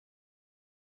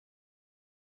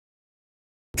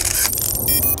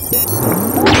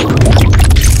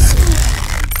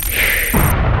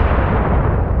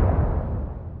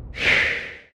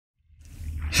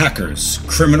Hackers,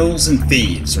 criminals, and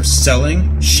thieves are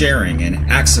selling, sharing, and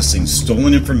accessing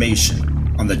stolen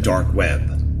information on the dark web.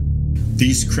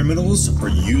 These criminals are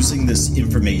using this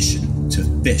information to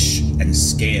phish and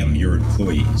scam your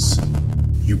employees.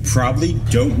 You probably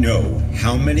don't know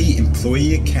how many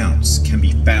employee accounts can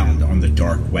be found on the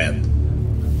dark web.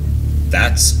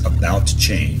 That's about to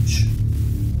change.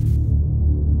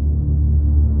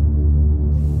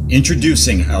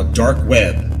 Introducing our dark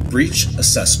web breach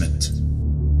assessment.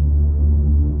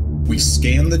 We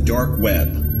scan the dark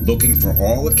web looking for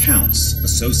all accounts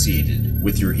associated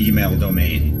with your email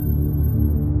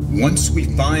domain. Once we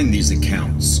find these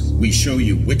accounts, we show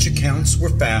you which accounts were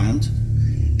found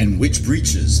and which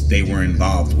breaches they were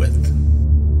involved with.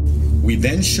 We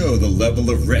then show the level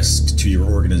of risk to your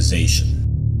organization.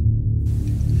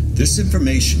 This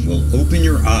information will open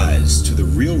your eyes to the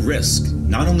real risk,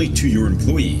 not only to your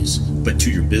employees, but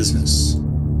to your business.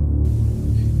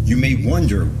 You may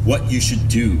wonder what you should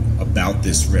do about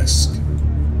this risk.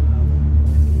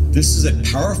 This is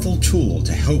a powerful tool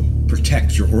to help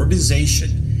protect your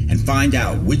organization and find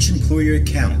out which employer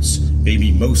accounts may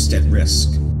be most at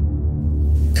risk.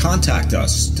 Contact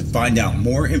us to find out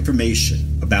more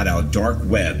information about our dark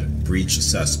web breach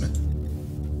assessment.